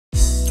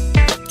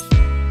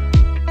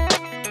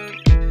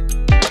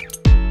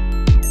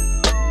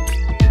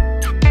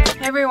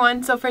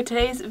everyone, so for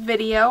today's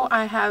video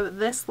I have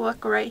this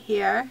look right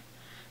here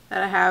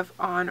that I have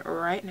on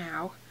right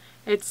now.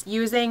 It's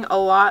using a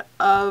lot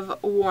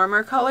of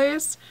warmer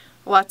colors,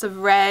 lots of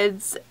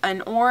reds,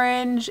 an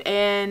orange,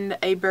 and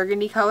a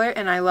burgundy color,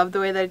 and I love the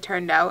way that it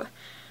turned out.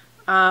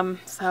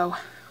 So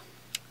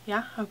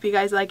yeah, hope you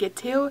guys like it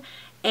too,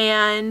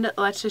 and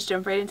let's just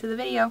jump right into the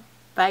video.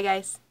 Bye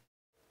guys.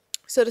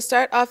 So to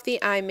start off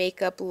the eye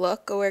makeup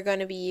look, we're going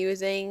to be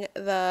using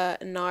the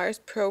Nars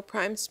Pro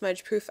Prime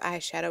Smudge Proof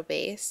eyeshadow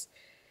base.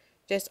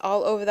 Just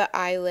all over the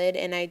eyelid,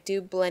 and I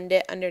do blend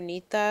it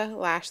underneath the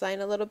lash line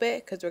a little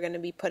bit because we're going to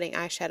be putting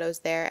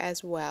eyeshadows there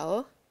as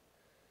well.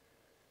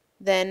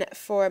 Then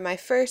for my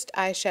first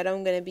eyeshadow,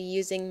 I'm going to be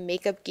using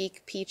Makeup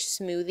Geek Peach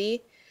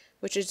Smoothie,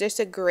 which is just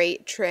a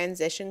great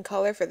transition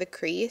color for the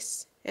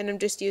crease. And I'm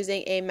just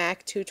using a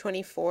MAC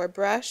 224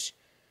 brush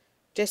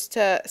just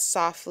to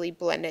softly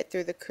blend it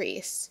through the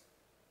crease.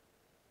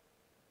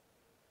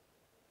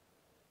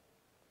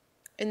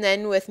 And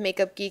then with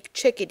Makeup Geek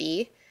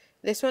Chickadee,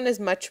 this one is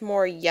much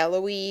more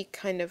yellowy,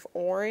 kind of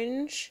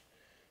orange.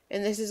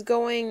 And this is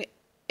going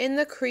in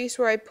the crease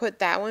where I put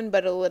that one,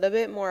 but a little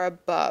bit more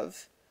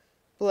above,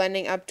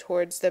 blending up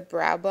towards the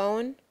brow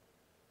bone,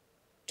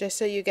 just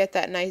so you get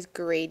that nice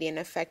gradient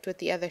effect with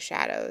the other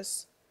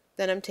shadows.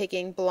 Then I'm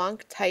taking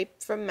Blanc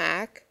Type from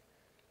MAC.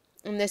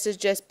 And this is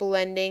just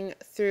blending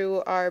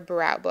through our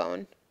brow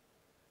bone,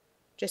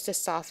 just to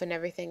soften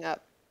everything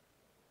up.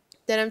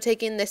 Then I'm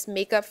taking this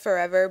Makeup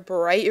Forever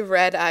bright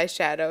red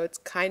eyeshadow. It's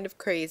kind of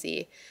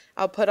crazy.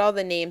 I'll put all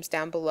the names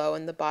down below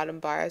in the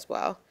bottom bar as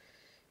well.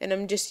 And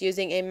I'm just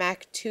using a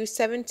MAC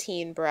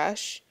 217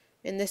 brush.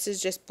 And this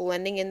is just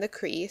blending in the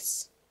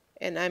crease.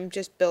 And I'm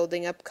just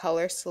building up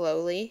color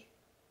slowly.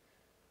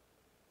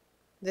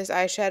 This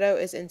eyeshadow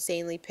is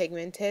insanely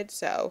pigmented,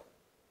 so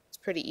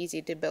pretty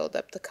easy to build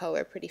up the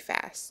color pretty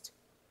fast.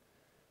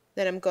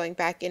 Then I'm going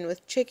back in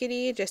with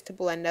Chickadee just to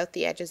blend out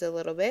the edges a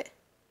little bit.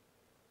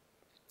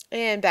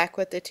 And back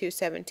with the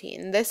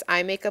 217. This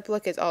eye makeup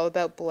look is all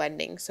about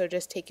blending, so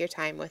just take your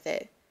time with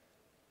it.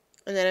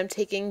 And then I'm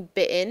taking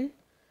Bitten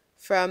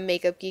from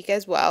Makeup Geek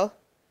as well.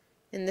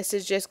 And this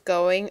is just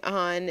going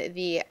on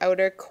the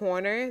outer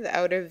corner, the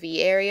outer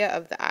V area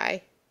of the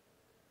eye,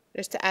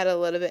 just to add a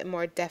little bit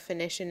more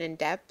definition and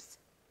depth.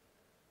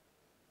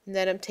 And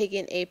then I'm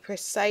taking a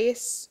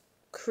precise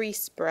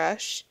crease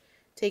brush,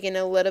 taking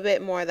a little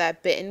bit more of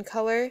that Bitten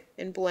color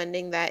and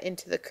blending that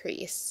into the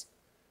crease,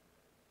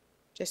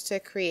 just to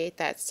create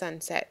that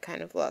sunset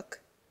kind of look.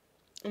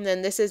 And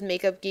then this is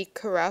Makeup Geek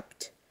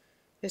Corrupt,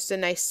 just a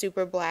nice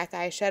super black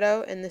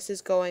eyeshadow, and this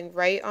is going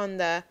right on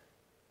the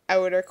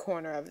outer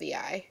corner of the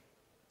eye.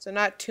 So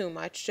not too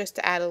much, just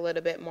to add a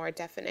little bit more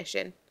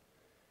definition.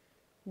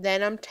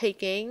 Then I'm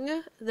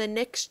taking the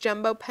NYX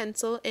Jumbo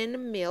Pencil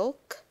in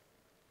Milk.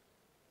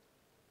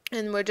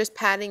 And we're just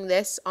patting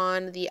this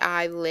on the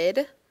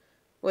eyelid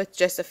with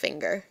just a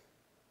finger.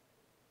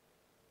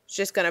 It's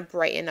just going to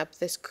brighten up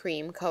this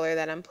cream color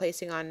that I'm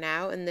placing on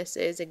now. And this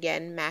is,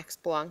 again, Max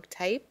Blanc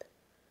Type.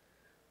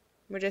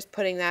 We're just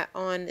putting that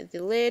on the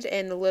lid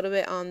and a little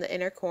bit on the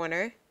inner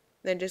corner.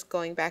 Then just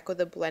going back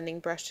with a blending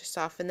brush to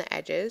soften the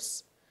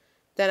edges.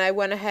 Then I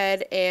went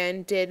ahead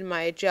and did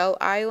my gel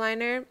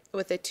eyeliner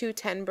with a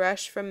 210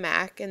 brush from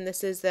MAC. And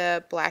this is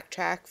the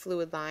Blacktrack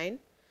Fluid Line.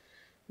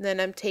 Then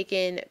I'm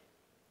taking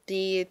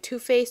the Too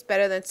Faced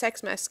Better Than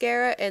Sex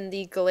mascara and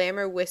the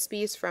Glamour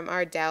Wispies from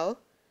Ardell.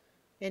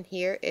 And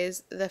here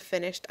is the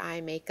finished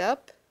eye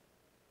makeup,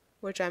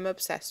 which I'm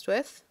obsessed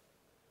with.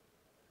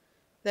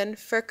 Then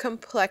for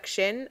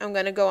complexion, I'm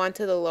going to go on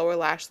to the lower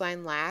lash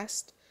line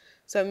last.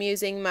 So I'm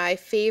using my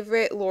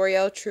favorite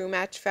L'Oreal True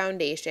Match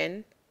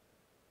foundation.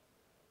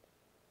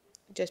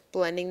 Just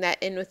blending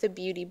that in with a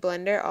beauty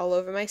blender all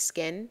over my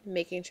skin,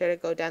 making sure to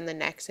go down the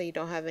neck so you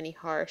don't have any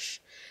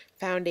harsh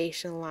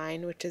foundation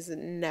line, which is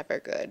never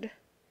good.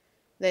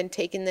 Then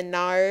taking the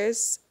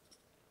Nars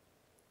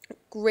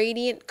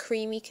Gradient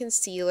Creamy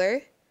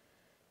Concealer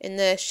in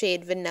the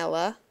shade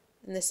Vanilla,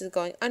 and this is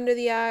going under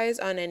the eyes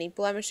on any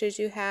blemishes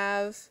you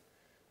have,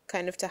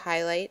 kind of to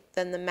highlight.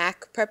 Then the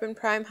MAC Prep and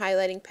Prime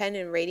Highlighting Pen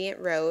in Radiant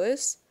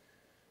Rose,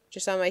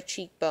 just on my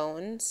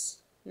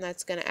cheekbones, and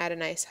that's going to add a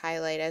nice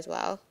highlight as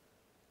well.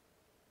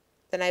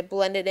 Then I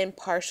blend it in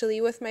partially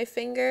with my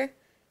finger,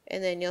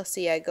 and then you'll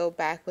see I go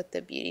back with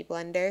the beauty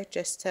blender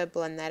just to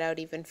blend that out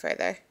even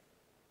further.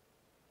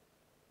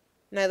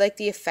 And I like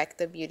the effect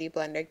the beauty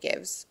blender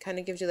gives. Kind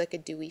of gives you like a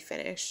dewy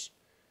finish.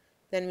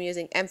 Then I'm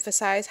using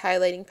Emphasize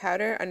highlighting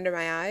powder under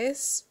my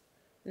eyes,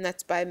 and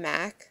that's by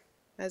MAC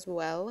as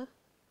well.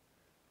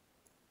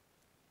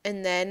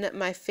 And then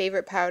my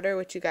favorite powder,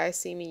 which you guys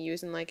see me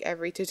use in like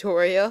every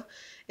tutorial,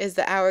 is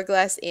the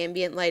Hourglass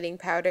Ambient Lighting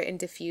Powder in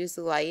Diffused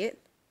Light.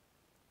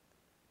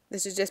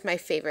 This is just my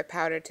favorite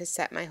powder to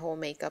set my whole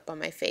makeup on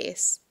my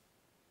face.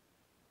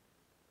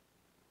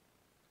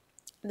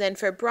 Then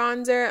for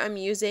bronzer, I'm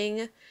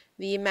using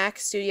the MAC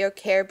Studio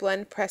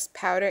Careblend Pressed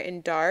Powder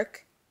in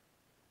Dark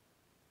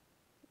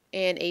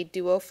and a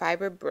duo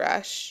fiber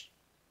brush.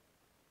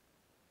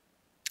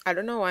 I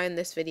don't know why in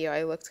this video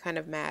I looked kind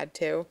of mad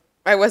too.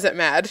 I wasn't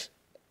mad.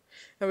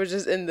 I was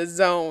just in the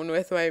zone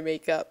with my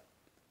makeup.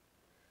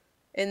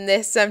 In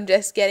this, I'm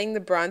just getting the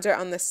bronzer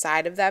on the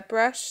side of that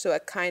brush, so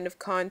it kind of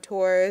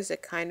contours,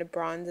 it kind of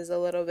bronzes a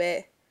little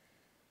bit.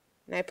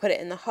 And I put it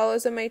in the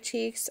hollows of my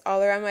cheeks,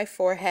 all around my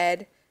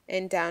forehead,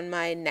 and down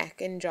my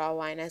neck and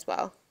jawline as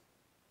well.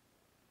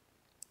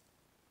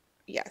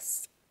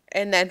 Yes.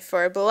 And then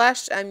for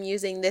blush, I'm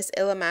using this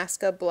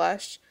Illamasqua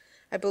blush.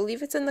 I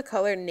believe it's in the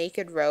color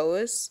Naked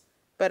Rose,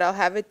 but I'll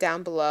have it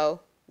down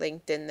below,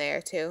 linked in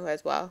there too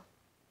as well.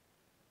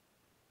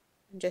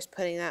 I'm just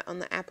putting that on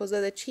the apples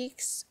of the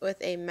cheeks with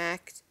a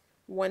MAC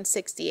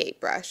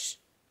 168 brush.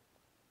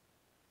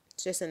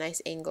 It's just a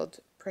nice angled,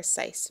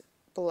 precise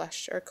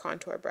blush or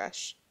contour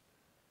brush.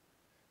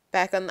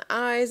 Back on the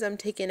eyes, I'm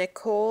taking a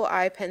kohl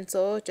eye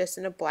pencil just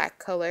in a black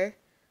color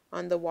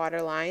on the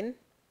waterline.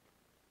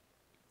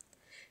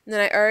 And then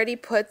I already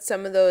put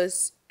some of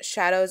those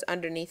shadows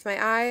underneath my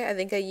eye. I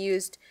think I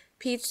used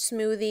Peach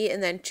Smoothie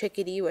and then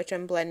Chickadee, which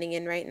I'm blending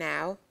in right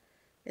now.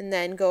 And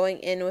then going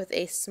in with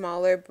a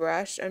smaller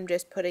brush, I'm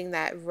just putting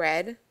that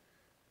red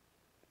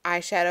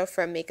eyeshadow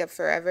from Makeup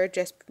Forever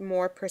just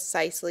more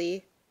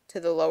precisely to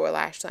the lower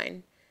lash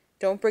line.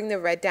 Don't bring the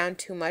red down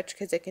too much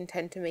because it can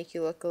tend to make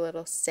you look a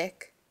little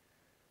sick.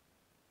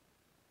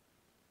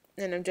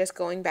 And I'm just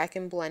going back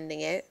and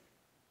blending it.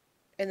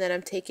 And then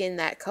I'm taking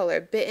that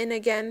color Bitten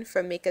again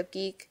from Makeup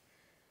Geek.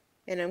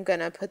 And I'm going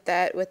to put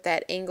that with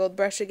that angled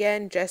brush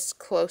again just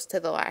close to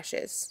the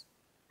lashes.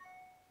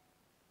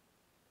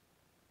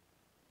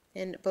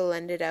 And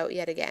blend it out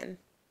yet again.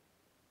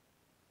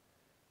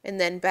 And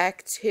then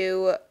back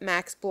to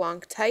MAC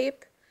Blanc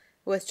type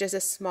with just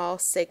a small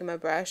Sigma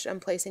brush. I'm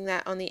placing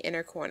that on the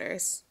inner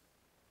corners.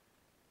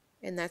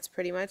 And that's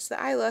pretty much the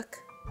eye look.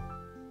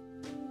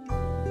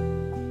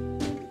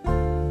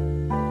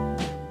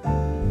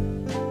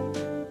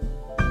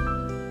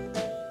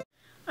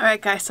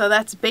 Alright guys, so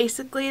that's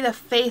basically the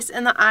face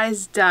and the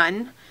eyes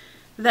done.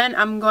 Then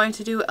I'm going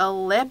to do a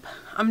lip.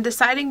 I'm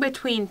deciding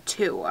between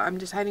two. I'm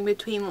deciding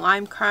between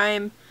Lime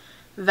Crime,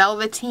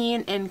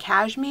 Velvetine, and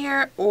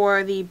Cashmere,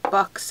 or the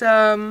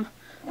Buxom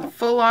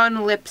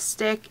full-on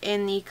lipstick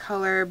in the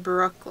color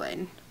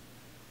Brooklyn.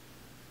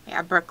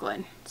 Yeah,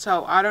 Brooklyn.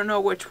 So I don't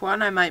know which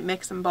one. I might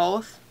mix them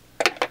both.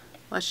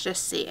 Let's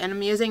just see. And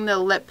I'm using the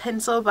lip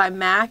pencil by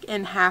MAC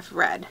in half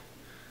red.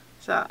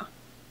 So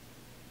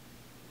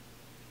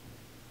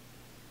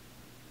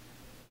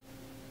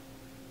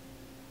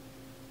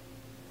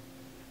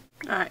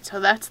alright, so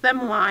that's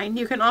them lined.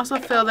 You can also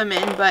fill them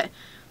in, but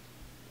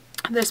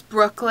this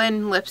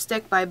Brooklyn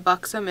lipstick by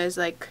Buxom is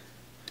like,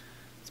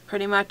 it's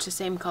pretty much the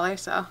same color,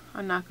 so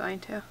I'm not going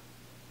to.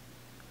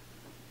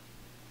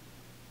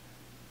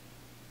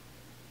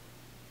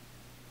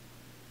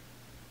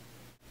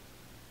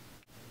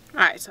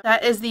 Alright, so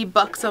that is the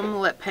Buxom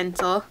lip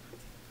pencil,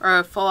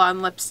 or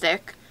full-on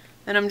lipstick.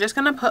 Then I'm just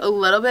going to put a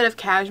little bit of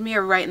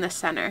Cashmere right in the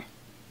center.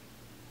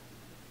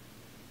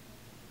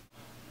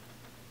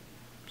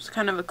 It's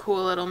kind of a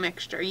cool little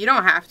mixture. You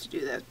don't have to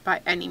do this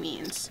by any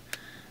means,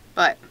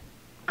 but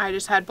I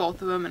just had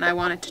both of them and I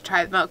wanted to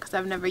try them out because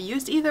I've never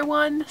used either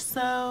one.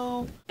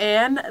 So,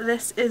 and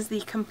this is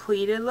the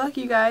completed look,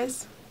 you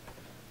guys.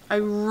 I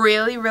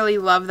really, really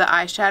love the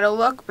eyeshadow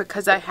look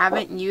because I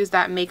haven't used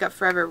that Makeup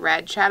Forever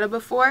red shadow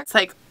before. It's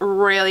like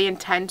really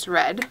intense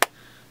red.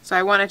 So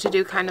I wanted to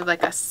do kind of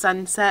like a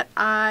sunset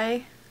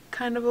eye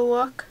kind of a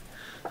look.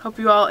 Hope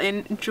you all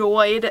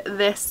enjoyed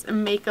this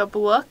makeup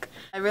look.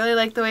 I really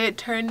like the way it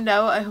turned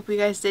out. I hope you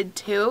guys did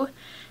too.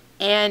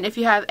 And if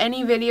you have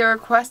any video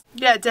requests,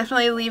 yeah,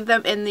 definitely leave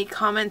them in the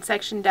comment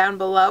section down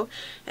below.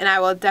 And I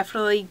will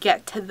definitely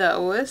get to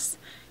those.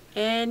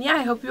 And yeah,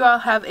 I hope you all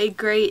have a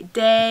great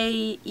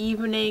day,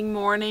 evening,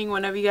 morning,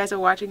 whenever you guys are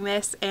watching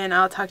this. And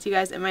I'll talk to you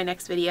guys in my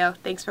next video.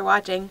 Thanks for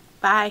watching.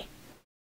 Bye.